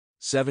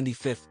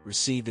75th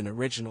received an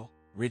original,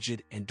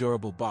 rigid, and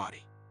durable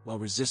body, well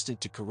resistant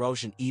to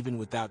corrosion even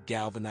without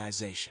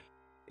galvanization.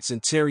 Its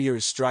interior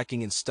is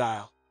striking in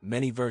style.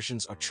 Many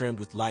versions are trimmed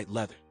with light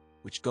leather,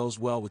 which goes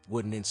well with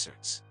wooden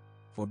inserts.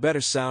 For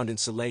better sound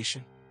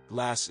insulation,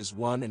 glass is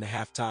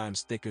 1.5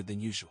 times thicker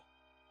than usual.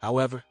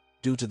 However,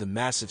 due to the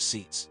massive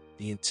seats,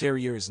 the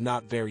interior is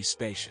not very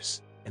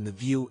spacious, and the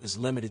view is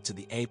limited to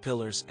the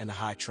A-pillars and a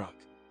high trunk.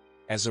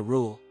 As a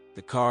rule,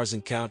 the cars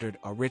encountered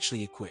are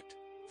richly equipped: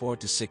 4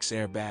 to 6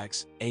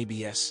 airbags,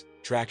 ABS,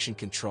 traction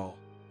control,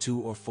 2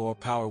 or 4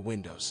 power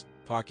windows,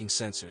 parking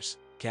sensors,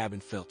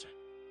 cabin filter.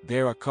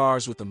 There are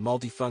cars with a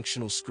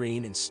multifunctional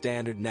screen and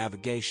standard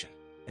navigation,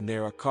 and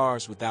there are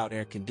cars without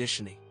air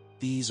conditioning.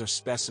 These are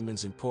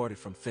specimens imported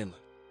from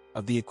Finland.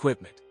 Of the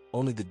equipment,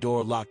 only the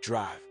door-lock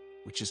drive,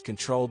 which is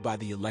controlled by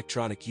the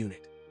electronic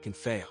unit, can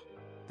fail.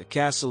 The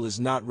castle is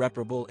not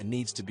reparable and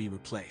needs to be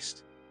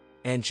replaced.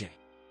 Engine.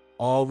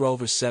 All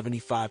Rover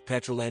 75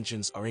 petrol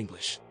engines are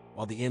English,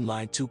 while the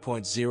inline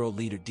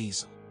 2.0-liter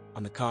diesel,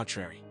 on the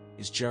contrary,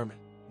 is German,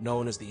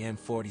 known as the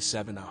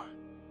M47R.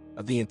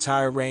 Of the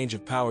entire range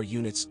of power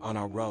units on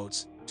our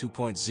roads,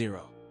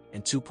 2.0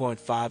 and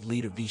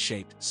 2.5-liter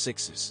V-shaped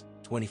 6s,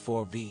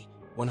 24V,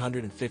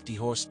 150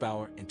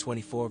 horsepower and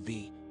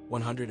 24V,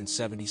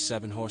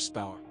 177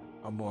 horsepower,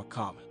 are more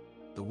common.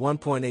 The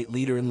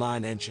 1.8-liter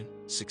inline engine,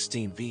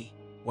 16V,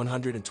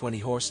 120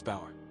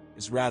 horsepower,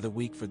 is rather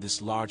weak for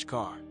this large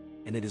car,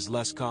 and it is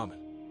less common,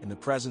 in the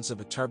presence of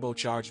a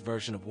turbocharged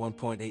version of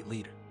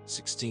 1.8-liter,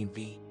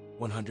 16V,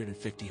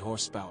 150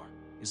 horsepower,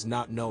 is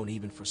not known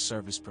even for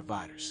service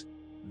providers.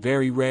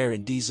 Very rare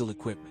in diesel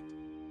equipment.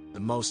 The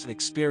most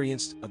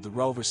experienced of the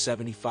Rover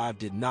 75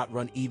 did not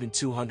run even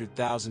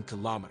 200,000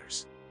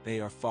 kilometers. They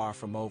are far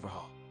from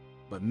overhaul.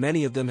 But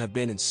many of them have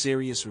been in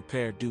serious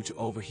repair due to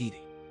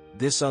overheating.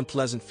 This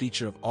unpleasant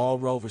feature of all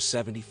Rover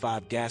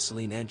 75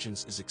 gasoline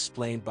engines is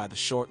explained by the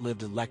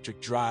short-lived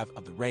electric drive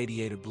of the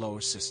radiator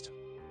blower system.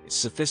 Its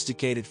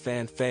sophisticated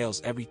fan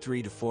fails every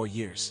 3 to 4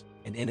 years,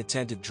 and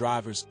inattentive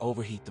drivers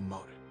overheat the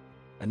motor.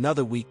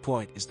 Another weak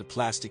point is the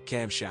plastic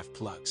camshaft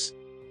plugs.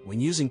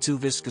 When using too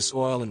viscous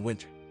oil in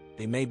winter,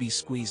 they may be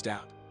squeezed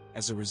out,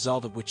 as a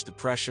result of which the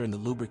pressure in the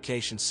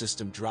lubrication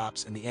system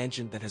drops and the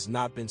engine that has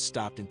not been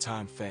stopped in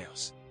time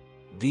fails.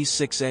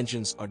 V6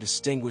 engines are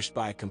distinguished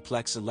by a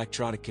complex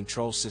electronic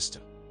control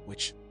system,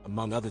 which,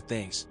 among other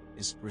things,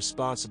 is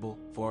responsible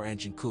for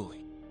engine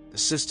cooling. The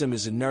system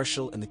is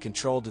inertial and the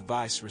control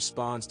device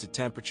responds to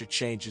temperature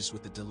changes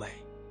with a delay.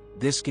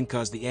 This can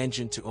cause the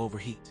engine to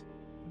overheat.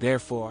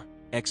 Therefore,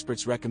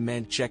 experts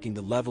recommend checking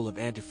the level of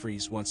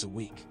antifreeze once a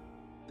week.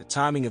 The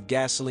timing of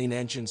gasoline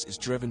engines is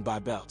driven by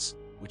belts,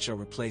 which are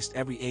replaced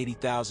every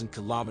 80,000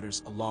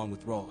 kilometers along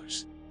with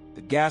rollers.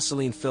 The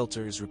gasoline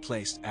filter is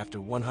replaced after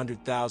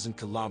 100,000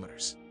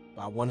 kilometers.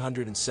 By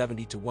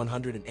 170 to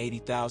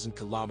 180,000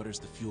 kilometers,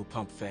 the fuel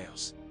pump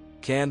fails.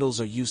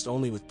 Candles are used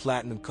only with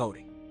platinum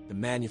coating. The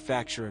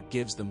manufacturer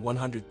gives them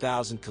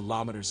 100,000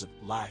 kilometers of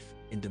life.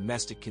 In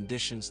domestic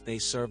conditions, they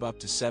serve up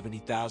to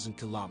 70,000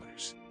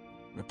 kilometers.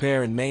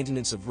 Repair and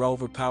maintenance of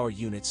Rover power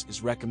units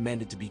is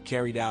recommended to be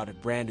carried out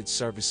at branded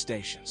service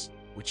stations,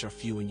 which are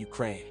few in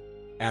Ukraine.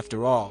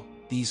 After all,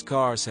 these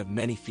cars have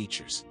many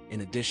features.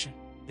 In addition,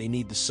 they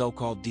need the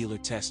so-called dealer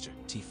tester,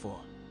 T4.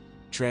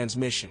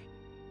 Transmission.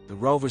 The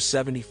Rover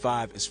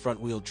 75 is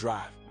front-wheel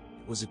drive.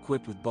 It was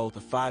equipped with both a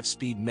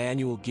 5-speed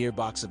manual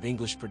gearbox of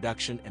English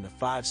production and a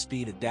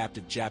 5-speed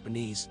adaptive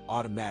Japanese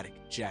automatic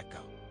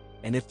Jatco.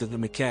 And if the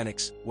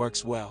mechanics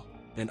works well,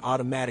 then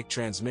automatic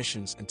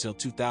transmissions until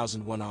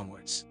 2001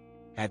 onwards.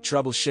 Had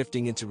trouble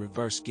shifting into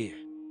reverse gear.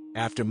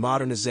 After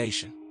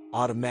modernization,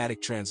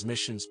 automatic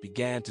transmissions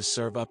began to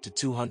serve up to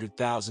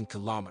 200,000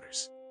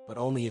 kilometers, but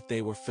only if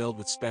they were filled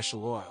with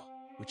special oil,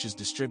 which is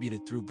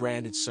distributed through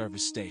branded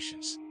service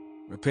stations.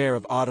 Repair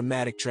of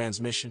automatic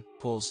transmission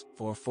pulls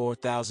for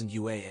 4,000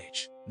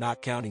 UAH,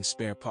 not counting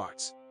spare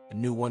parts. A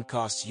new one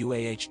costs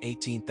UAH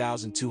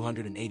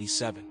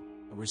 18,287,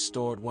 a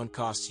restored one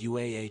costs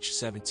UAH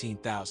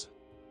 17,000.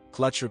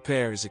 Clutch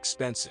repair is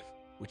expensive,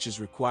 which is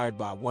required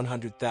by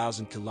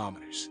 100,000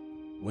 kilometers.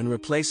 When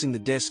replacing the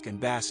disc and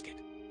basket,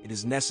 it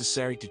is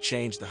necessary to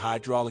change the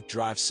hydraulic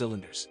drive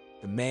cylinders,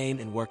 the main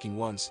and working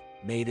ones,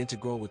 made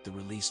integral with the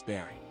release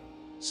bearing.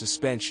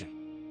 Suspension.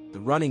 The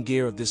running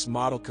gear of this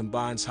model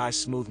combines high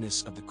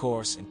smoothness of the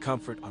course and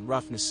comfort on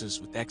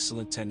roughnesses with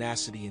excellent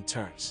tenacity in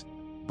turns.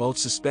 Both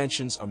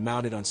suspensions are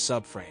mounted on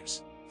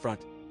subframes,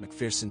 front,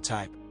 McPherson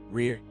type,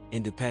 rear,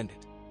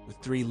 independent, with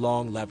 3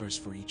 long levers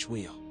for each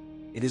wheel.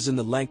 It is in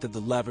the length of the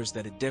levers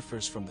that it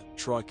differs from the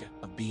Troika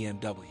of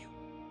BMW.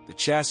 The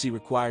chassis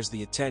requires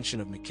the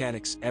attention of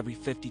mechanics every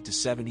 50 to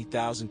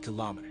 70,000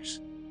 kilometers.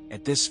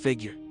 At this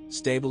figure,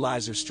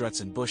 stabilizer struts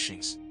and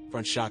bushings,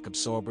 front shock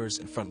absorbers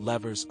and front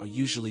levers are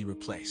usually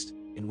replaced,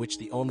 in which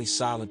the only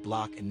silent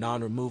block and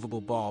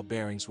non-removable ball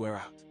bearings wear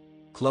out.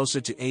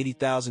 Closer to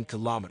 80,000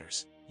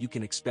 kilometers, you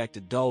can expect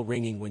a dull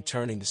ringing when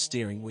turning the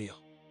steering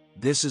wheel.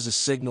 This is a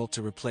signal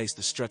to replace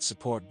the strut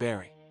support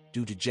bearing,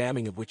 due to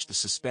jamming of which the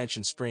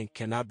suspension spring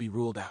cannot be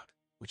ruled out,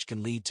 which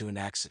can lead to an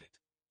accident.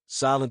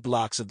 Silent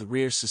blocks of the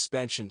rear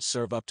suspension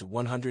serve up to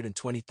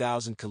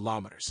 120,000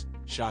 kilometers,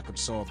 shock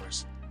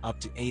absorbers, up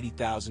to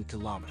 80,000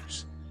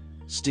 kilometers.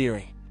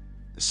 Steering.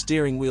 The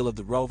steering wheel of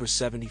the Rover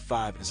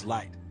 75 is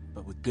light,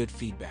 but with good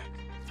feedback.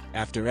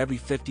 After every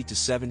 50 to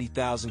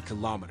 70,000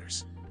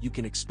 kilometers, you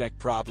can expect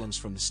problems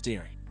from the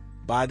steering.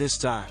 By this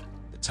time,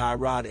 the tie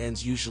rod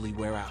ends usually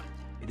wear out.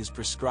 It is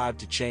prescribed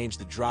to change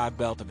the drive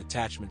belt of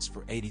attachments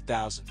for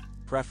 80,000,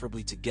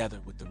 preferably together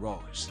with the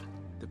rollers.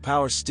 The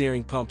power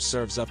steering pump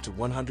serves up to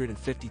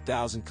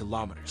 150,000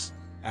 kilometers,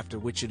 after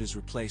which it is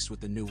replaced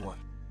with a new one.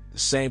 The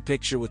same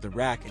picture with the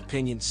rack and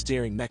pinion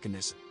steering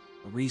mechanism,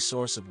 a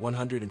resource of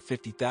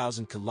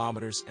 150,000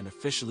 kilometers and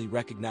officially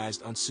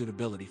recognized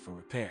unsuitability for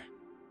repair.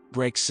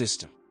 Brake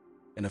system.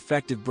 An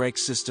effective brake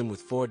system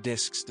with 4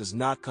 discs does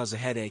not cause a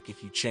headache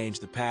if you change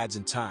the pads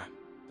in time.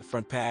 The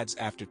front pads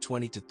after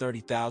 20 to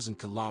 30,000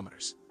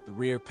 kilometers, the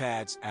rear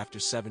pads after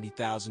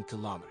 70,000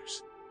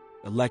 kilometers.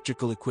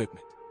 Electrical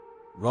equipment.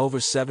 Rover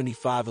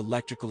 75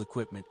 electrical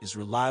equipment is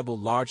reliable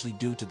largely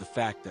due to the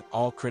fact that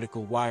all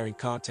critical wiring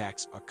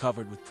contacts are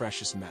covered with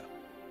precious metal.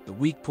 The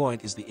weak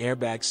point is the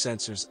airbag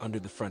sensors under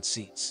the front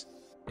seats.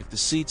 If the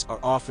seats are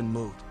often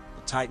moved,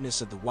 the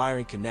tightness of the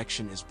wiring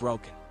connection is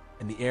broken,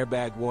 and the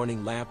airbag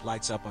warning lamp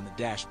lights up on the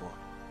dashboard.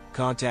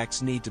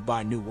 Contacts need to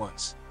buy new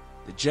ones.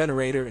 The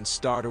generator and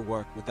starter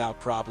work without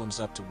problems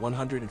up to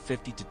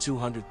 150 to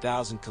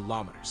 200,000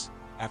 kilometers,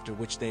 after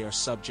which they are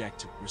subject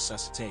to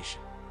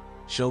resuscitation.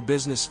 Show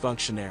business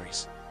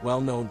functionaries,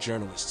 well-known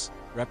journalists,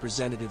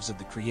 representatives of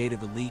the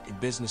creative elite and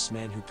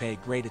businessmen who pay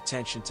great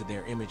attention to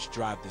their image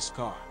drive this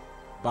car.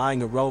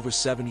 Buying a Rover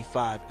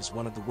 75 is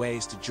one of the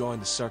ways to join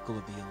the circle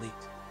of the elite.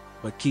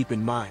 But keep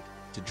in mind,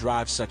 to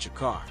drive such a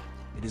car,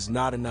 it is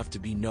not enough to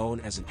be known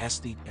as an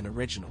aesthete and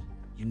original.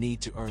 You need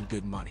to earn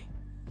good money.